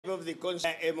of the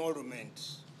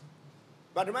emolument.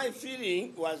 But my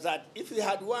feeling was that if we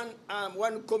had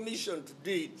one commission to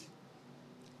do it,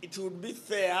 it would be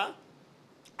fair,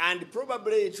 and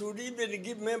probably it would even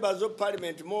give members of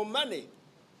parliament more money.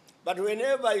 But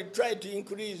whenever you try to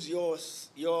increase your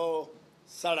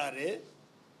salary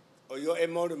or your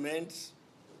emoluments,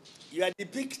 you are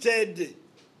depicted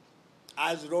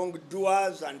as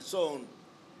wrongdoers and so on,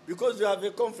 because you have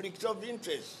a conflict of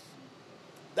interest.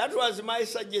 That was my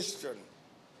suggestion.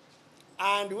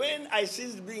 And when I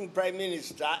ceased being Prime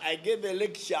Minister, I gave a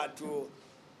lecture to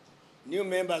new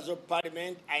members of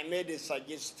parliament. I made a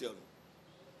suggestion.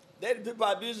 Then people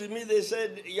abused me. They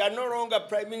said, you are no longer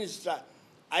Prime Minister.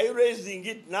 Are you raising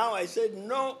it now? I said,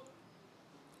 no.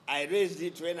 I raised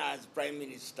it when I was Prime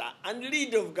Minister and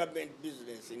leader of government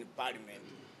business in parliament.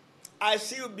 I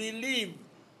still believe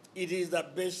it is the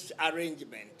best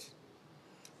arrangement.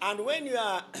 And when you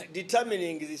are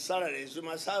determining the salaries, you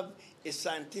must have a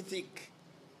scientific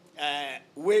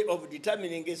way of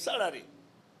determining a salary.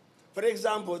 For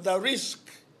example, the risk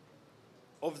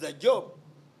of the job.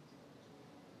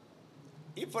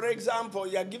 If, for example,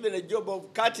 you are given a job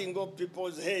of cutting off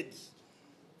people's heads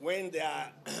when they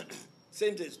are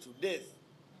sentenced to death,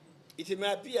 it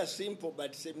may appear simple, but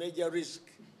it's a major risk.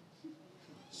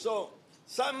 So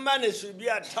some money should be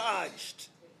attached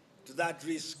to that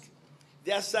risk.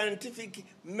 There are scientific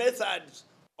methods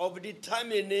of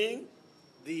determining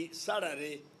the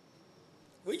salary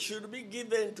which should be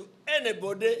given to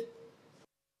anybody.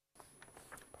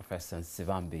 Professor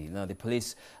Sivambi. Now, the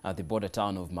police at the border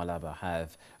town of Malaba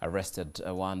have arrested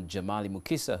one Jamali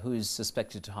Mukisa, who is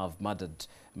suspected to have murdered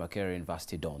Makerere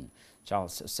University don.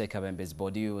 Charles Sekabembe's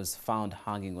body was found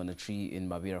hanging on a tree in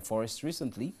Mabira Forest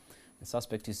recently. The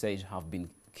suspect is said to have been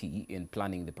key in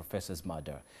planning the professor's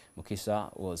murder.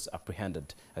 Mukisa was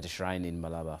apprehended at a shrine in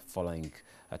Malaba following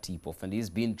a tip-off, and he is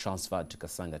being transferred to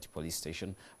Kasangati police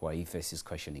station, where he faces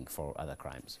questioning for other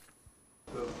crimes.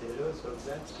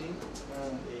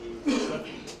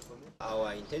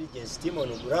 Our intelligence team on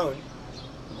the ground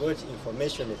got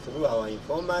information through our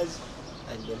informers,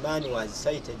 and the man was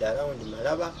sighted around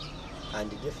Malaba, and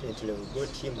definitely we got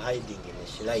him hiding in a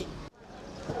shrine.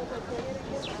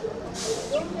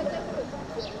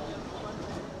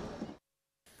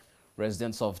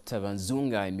 Residents of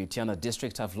Tabanzunga in Mutiana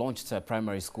district have launched a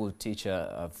primary school teacher,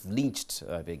 a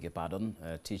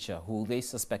teacher who they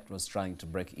suspect was trying to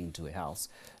break into a house.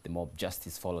 The mob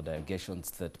justice followed allegations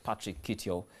that Patrick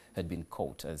Kitio had been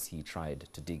caught as he tried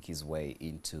to dig his way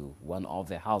into one of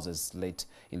the houses late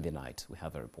in the night. We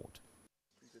have a report.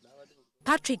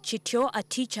 Patrick Chitio, a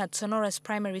teacher at Sonora's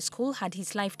primary school, had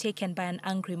his life taken by an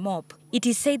angry mob. It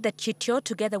is said that Chitio,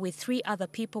 together with 3 other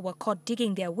people, were caught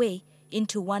digging their way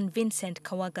into one Vincent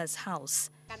Kawaga's house.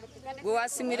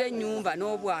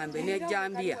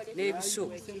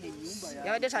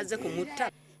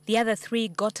 The other 3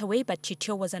 got away, but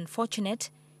Chitio was unfortunate.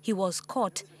 He was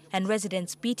caught and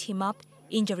residents beat him up,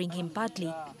 injuring him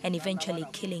badly and eventually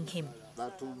killing him.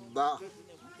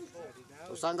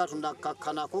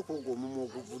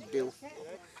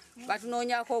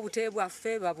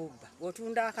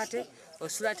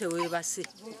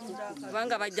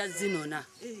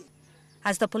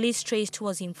 As the trace traced who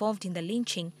was involved in the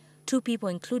lynching, 2 people,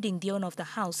 including the owner of the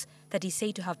house that is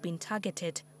said to have been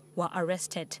targeted, were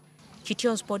arrested.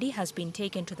 Chitio's body has been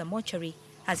taken to the mortuary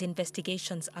as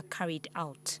investigations are carried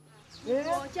out.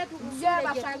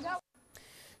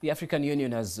 The African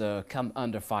Union has come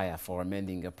under fire for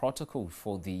amending a protocol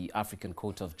for the African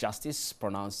Court of Justice,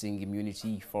 pronouncing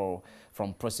immunity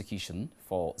from prosecution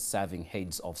for serving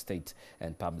heads of state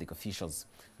and public officials.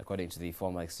 According to the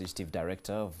former executive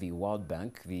director of the World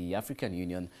Bank, the African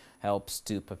Union helps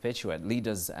to perpetuate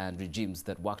leaders and regimes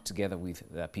that work together with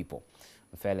their people.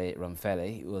 Mfele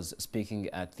Ramfele was speaking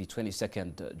at the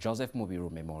 22nd Joseph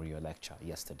Mubiru Memorial Lecture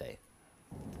yesterday.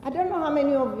 I don't know how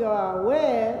many of you are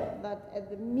aware that at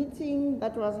the meeting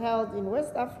that was held in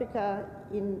West Africa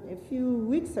a few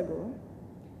weeks ago,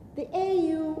 the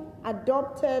AU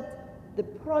adopted the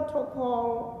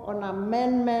protocol on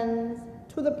amendments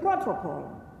to the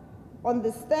protocol on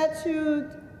the statute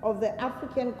of the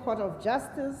African Court of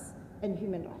Justice and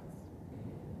Human Rights.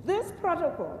 This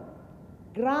protocol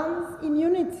grants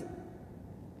immunity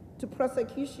to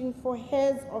prosecution for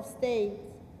heads of state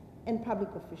and public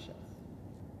officials.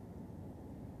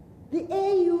 The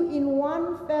AU, in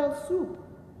one fell swoop,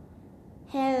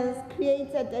 has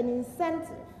created an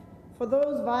incentive for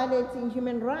those violating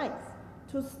human rights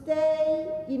to stay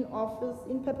in office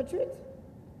in perpetuity.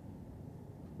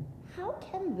 How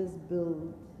can this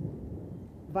build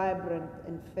vibrant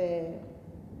and fair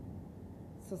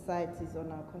societies on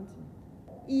our continent?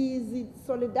 is its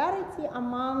solidarity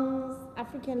amongst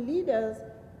African leaders,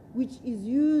 which is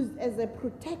used as a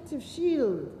protective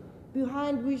shield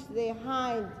behind which they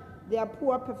hide their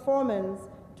poor performance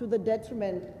to the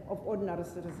detriment of ordinary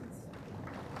citizens.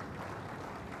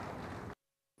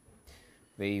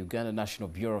 The Uganda National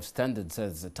Bureau of Standards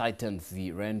has tightened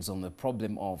the reins on the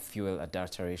problem of fuel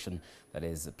adulteration that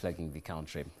is plaguing the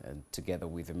country. And together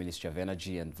with the Ministry of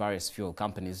Energy and various fuel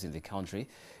companies in the country,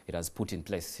 it has put in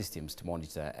place systems to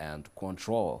monitor and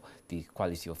control the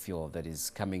quality of fuel that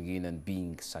is coming in and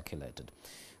being circulated.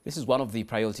 This is one of the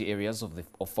priority areas of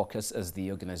focus as the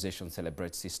organization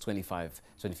celebrates its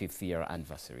 25th year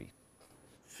anniversary.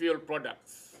 Fuel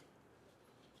products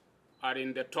are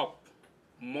in the top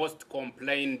most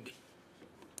complained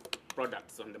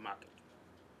products on the market.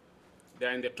 They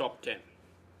are in the top 10.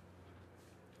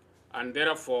 And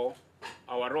therefore,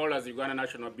 our role as Uganda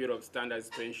National Bureau of Standards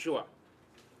is to ensure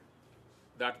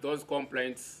that those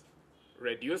complaints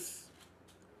reduce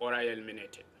or are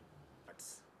eliminated.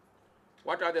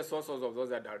 What are the sources of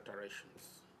those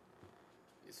adulterations?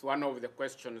 It's one of the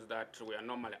questions that we are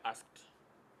normally asked.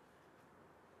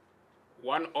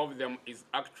 One of them is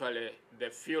actually the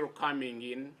fuel coming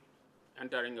in,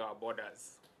 entering our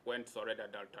borders when it's already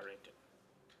adulterated.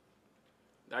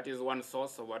 That is one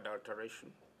source of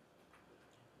adulteration.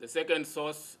 The second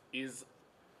source is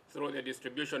through the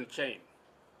distribution chain.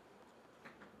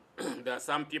 There are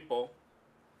some people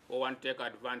who want to take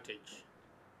advantage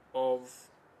of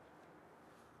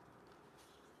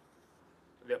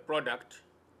the product,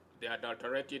 they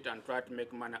adulterate it and try to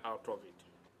make money out of it.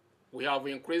 We have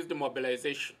increased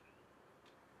mobilization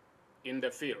in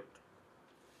the field.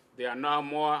 There are now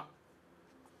more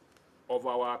of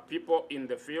our people in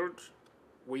the field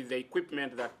with the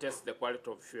equipment that tests the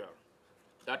quality of fuel.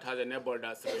 That has enabled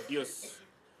us to reduce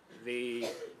the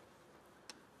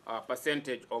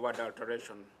percentage of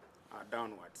adulteration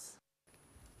downwards.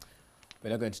 We're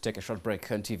now going to take a short break.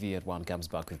 Ntv at One comes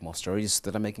back with more stories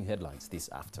that are making headlines this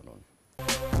afternoon.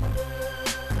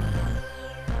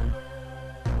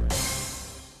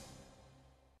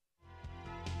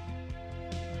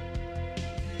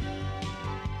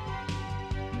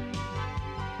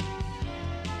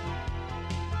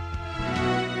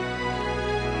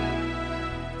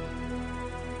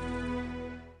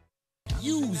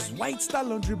 Use White Star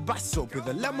Laundry Bar Soap with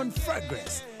a lemon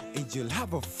fragrance and you'll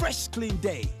have a fresh, clean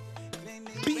day.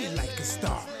 Be like a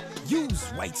star. Use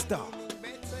White Star.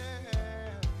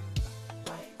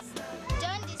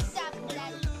 Don't disturb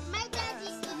Daddy. My daddy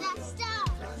is a star.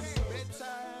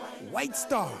 White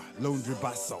Star Laundry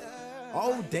Bar Soap.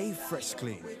 All day fresh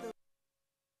clean.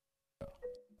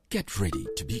 Get ready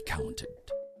to be counted.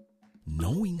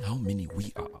 Knowing how many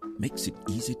we are makes it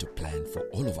easy to plan for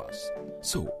all of us.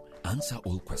 So, answer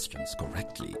all questions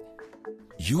correctly.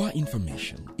 Your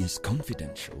information is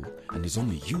confidential and is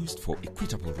only used for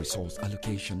equitable resource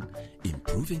allocation,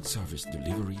 improving service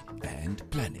delivery, and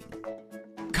planning.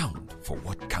 Count for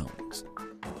what counts.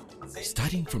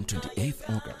 Starting from 28th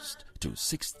August to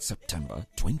 6th September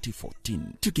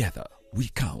 2014, together we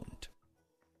count.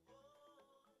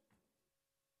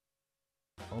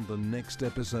 On the next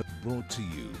episode, brought to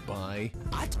you by...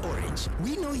 At Orange,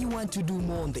 we know you want to do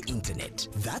more on the internet.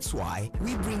 That's why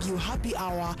we bring you happy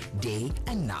hour day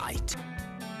and night.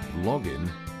 Log in.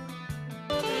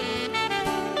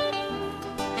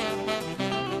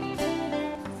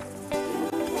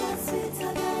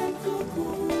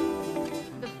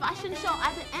 The fashion show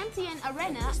at the MTN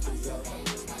Arena.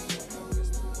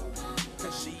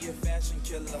 She a fashion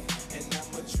killer, and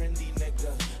I'm a trendy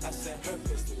nigga. I said her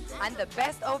pistol. And the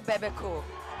best of Bebeco.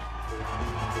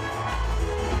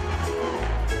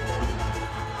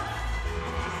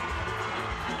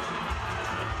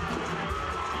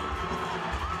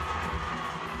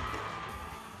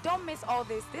 Don't miss all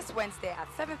this Wednesday at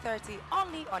 7:30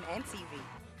 only on NTV.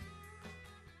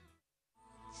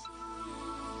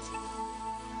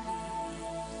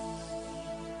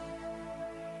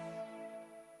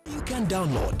 You can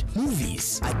download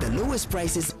movies at the lowest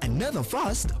prices another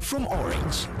fast from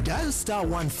Orange. Dial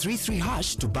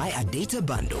 *133# to buy a data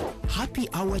bundle. Happy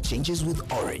hour changes with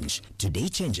Orange. Today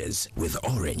changes with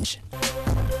Orange.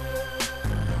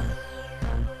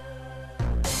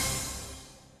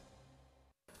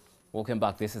 Welcome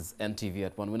back. This is NTV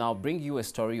at One. We now bring you a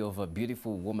story of a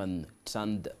beautiful woman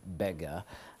turned beggar,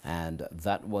 and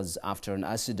that was after an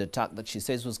acid attack that she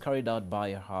says was carried out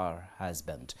by her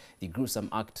husband. The gruesome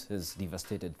act has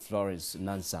devastated Florence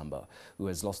Nansamba, who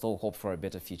has lost all hope for a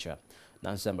better future.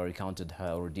 Nansamba recounted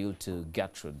her ordeal to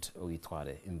Gertrude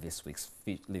Oitware in this week's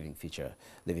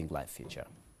Living Life feature.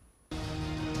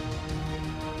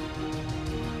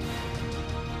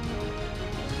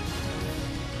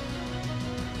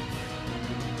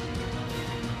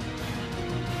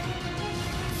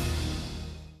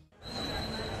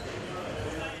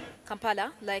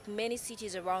 Kampala, like many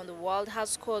cities around the world, has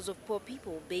scores of poor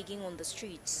people begging on the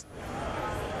streets.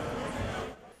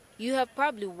 You have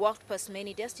probably walked past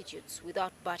many destitutes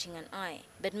without batting an eye,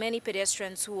 but many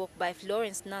pedestrians who walk by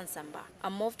Florence Nansamba are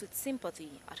moved with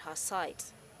sympathy at her side.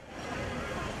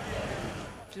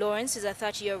 Florence is a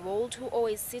 30-year-old who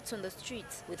always sits on the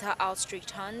streets with her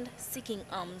outstretched hand, seeking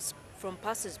alms from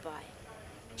passers-by.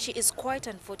 She is quite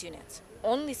unfortunate.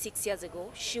 Only 6 years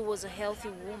ago, she was a healthy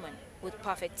woman with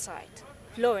perfect sight.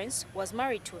 Florence was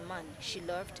married to a man she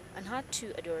loved and had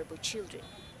 2 adorable children.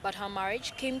 But her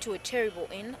marriage came to a terrible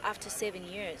end after 7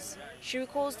 years. She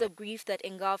recalls the grief that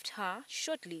engulfed her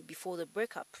shortly before the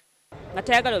breakup.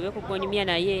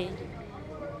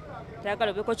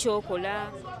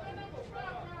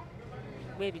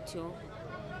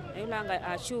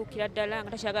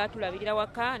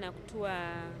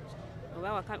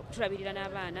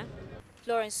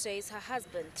 Florence says her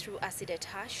husband threw acid at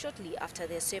her shortly after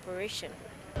their separation.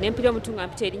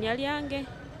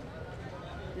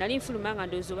 Nali nfulumanga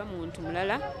ndowooza oba muntu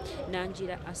mulala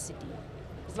nanjira asidi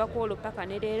kuva ku olwo paka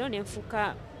ne leero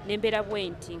nenfuuka nembeera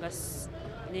bwenti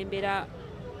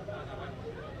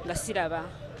nga siraba.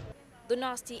 The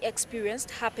nasty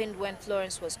experience happened when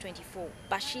Florence was 24,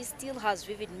 but she still has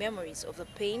vivid memories of the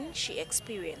pain she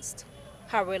experienced.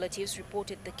 Her relatives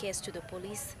reported the case to the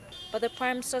police, but the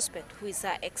prime suspect, who is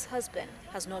her ex-husband,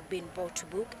 has not been brought to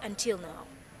book until now.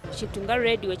 Kitunga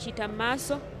radio ekiyita mu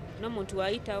maaso n'omuntu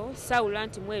wayitawo sawula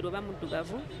nti mweru oba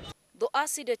muddugavu. The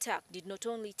acid attack did not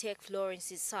only take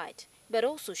Florence's sight, but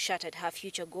also shattered her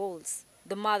future goals.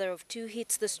 The mother of 2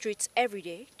 hits the streets every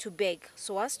day to beg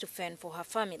so as to fend for her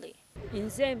family.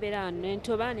 Nze mbeera wano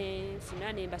nentoba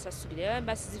nefuna nembasasulira era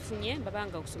mbasizifunye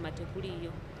mbabanga okusoma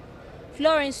tekuliyo.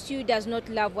 Florence too does not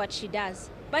love what she does,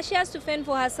 but she has to fend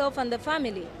for herself and the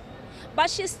family. But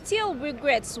she still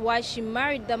regrets why she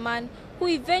married the man who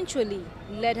eventually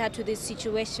led her to this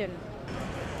situation.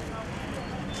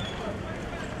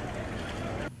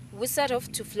 We set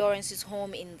off to Florence's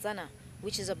home in Zana,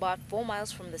 which is about 4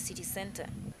 miles from the city center.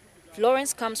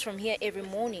 Florence comes from here every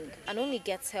morning and only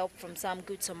gets help from some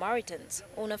good Samaritans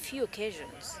on a few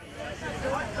occasions.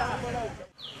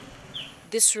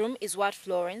 This room is what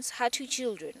Florence, her 2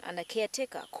 children and a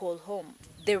caretaker call home.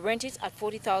 They rent it at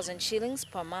 40,000 shillings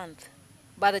per month.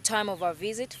 By the time of our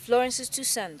visit, Florence's 2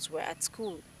 sons were at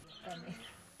school.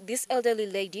 This elderly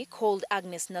lady, called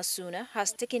Agnes Nasuna,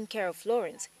 has taken care of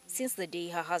Florence since the day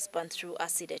her husband threw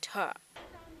acid at her.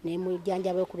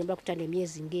 Nemujjanjaba okulemba kutanda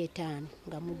emyezi ng'etaano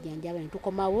nga mujjanjaba ne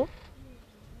tukomawo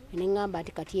ne ngamba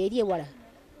ati kati eri ewala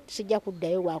sijja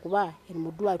kuddayo lwakuba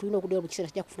mu ddwaliro tulina okuddayo mu kiseera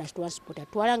sijja kufuna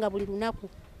transport twalanga buli lunaku.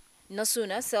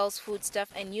 Nasuna sells foodstuff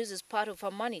and uses part of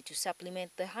her money to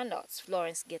supplement the handouts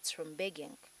Florence gets from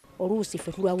begging. Oluusi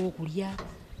ffe tulwawo okulya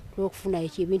tulwokufuna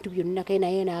ebintu byonna kaye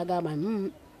naye n'agamba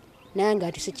nange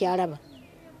ati sikyalaba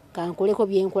kankoleko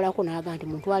byenkolako n'agamba nti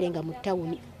muntwale nga mu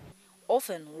ttawuni.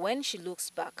 Often, when she looks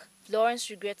back, Florence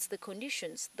regrets the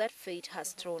conditions that fate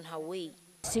has thrown her way.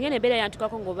 Singa embeera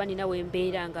yantukako ng'oba nina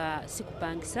wembeera nga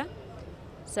sikupangisa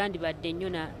sandibadde nnyo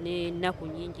n'ennaku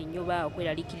nnyingi nnyo ba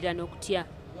okweraliikirira n'okutya.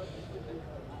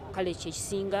 Kale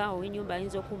kyekisinga ow'ennyumba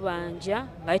ayinza okubanja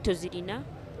nga tozirina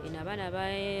eno abaana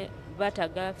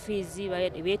bataga fiizi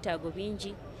beetaago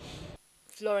bingi.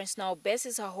 Florence now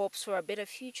bases her hopes for a better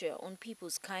future on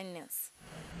people's kindness.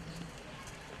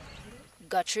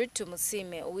 Gertrude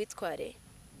Tumusime Uitkware,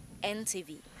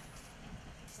 NTV.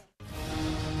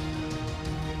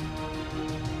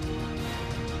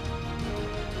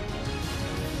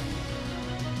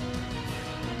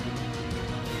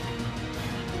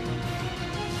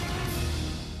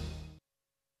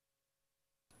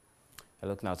 A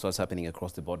look now at what's happening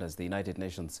across the borders. The United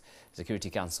Nations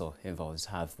Security Council envoys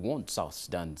have warned South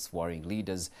Sudan's warring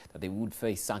leaders that they would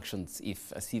face sanctions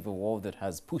if a civil war that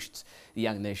has pushed the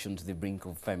young nation to the brink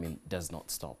of famine does not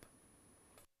stop.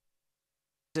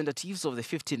 Representatives of the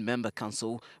 15-member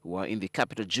council who are in the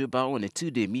capital Juba on a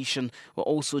 2-day mission were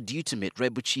also due to meet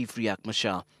Rebel Chief Riek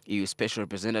Machar. EU Special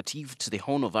Representative to the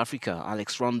Horn of Africa,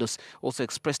 Alex Rondos, also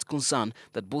expressed concern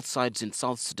that both sides in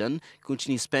South Sudan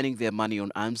continue spending their money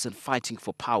on arms and fighting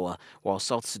for power, while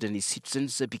South Sudanese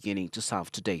citizens are beginning to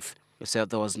starve to death. He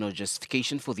said there was no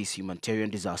justification for this humanitarian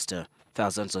disaster.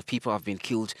 Thousands of people have been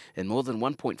killed and more than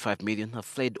 1.5 million have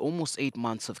fled almost 8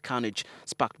 months of carnage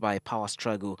sparked by a power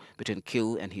struggle between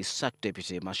Kill and his sacked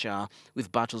deputy Machar,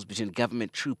 with battles between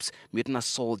government troops, mutinous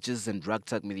soldiers and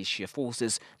ragtag militia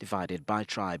forces divided by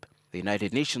tribe. The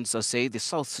United Nations has said the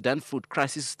South Sudan food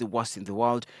crisis is the worst in the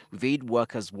world, with aid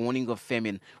workers warning of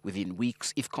famine within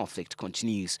weeks if conflict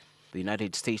continues. The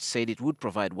United States said it would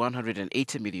provide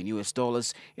 $180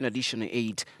 million in additional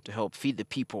aid to help feed the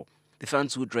people. The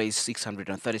funds would raise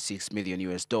 $636 million,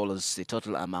 the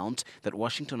total amount that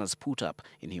Washington has put up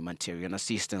in humanitarian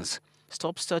assistance.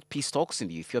 Stop-start peace talks in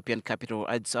the Ethiopian capital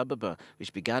Addis Ababa,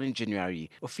 which began in January,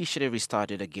 officially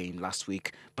restarted again last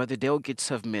week, but the delegates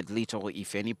have made little,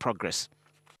 if any, progress.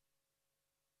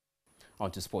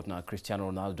 On to sport now.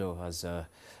 Cristiano Ronaldo has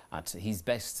at his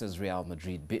best as Real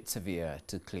Madrid beat Sevilla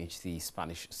to clinch the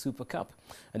Spanish Super Cup.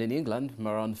 And in England,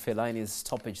 Marouane Fellaini's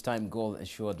stoppage time goal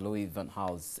ensured Louis van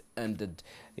Gaal ended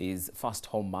his first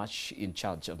home match in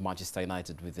charge of Manchester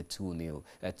United with a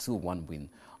 2-1 win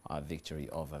victory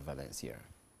over Valencia.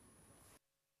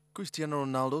 Cristiano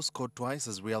Ronaldo scored twice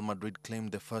as Real Madrid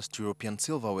claimed the first European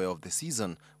silverware of the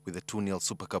season with a 2-0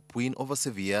 Super Cup win over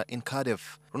Sevilla in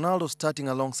Cardiff. Ronaldo, starting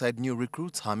alongside new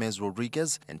recruits James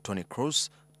Rodriguez and Toni Kroos,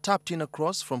 tapped in a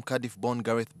cross from Cardiff-born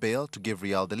Gareth Bale to give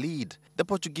Real the lead. The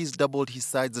Portuguese doubled his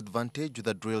side's advantage with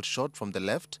a drilled shot from the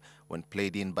left when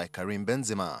played in by Karim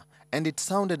Benzema. And it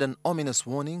sounded an ominous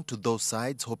warning to those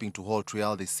sides hoping to halt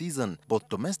Real this season, both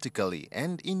domestically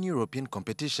and in European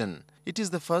competition. It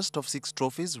is the first of 6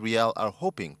 trophies Real are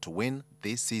hoping to win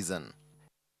this season.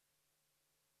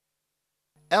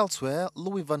 Elsewhere,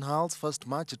 Louis van Gaal's first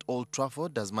match at Old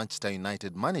Trafford as Manchester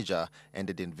United manager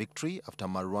ended in victory after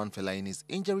Marouane Fellaini's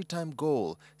injury-time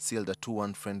goal sealed a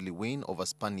 2-1 friendly win over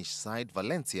Spanish side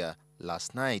Valencia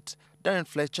last night. Darren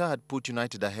Fletcher had put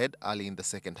United ahead early in the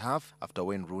second half after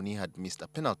Wayne Rooney had missed a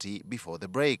penalty before the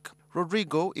break.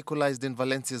 Rodrigo equalized in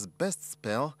Valencia's best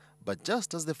spell, but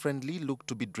just as the friendly looked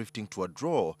to be drifting to a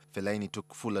draw, Fellaini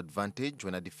took full advantage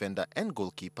when a defender and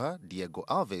goalkeeper, Diego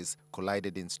Alves,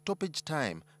 collided in stoppage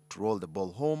time to roll the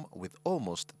ball home with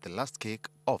almost the last kick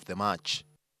of the match.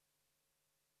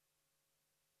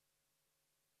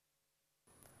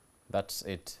 That's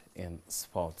it in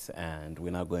sports, and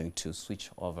we're now going to switch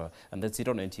over, and that's it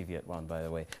on Ntv at One, by the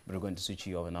way, but we're going to switch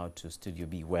you over now to Studio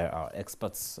B, where our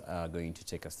experts are going to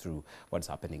take us through what's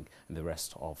happening in the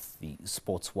rest of the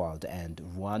sports world. And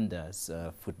Rwanda's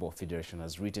Football Federation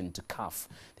has written to CAF,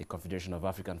 the Confederation of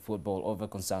African Football, over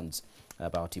concerns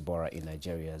about Ebola in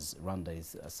Nigeria, as Rwanda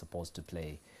is supposed to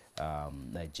play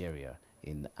Nigeria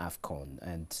in AFCON.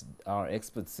 And our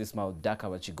experts, Ismail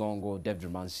Dakawa Chigongo,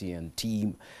 David Romansi and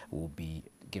team will be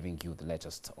giving you the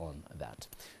latest on that.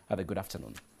 Have a good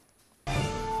afternoon.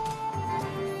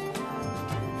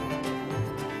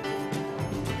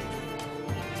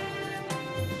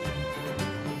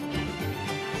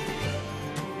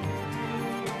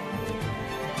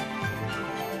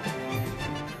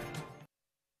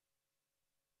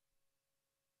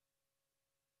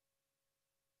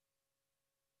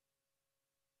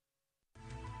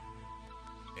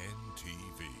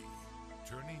 Ntv,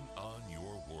 turning on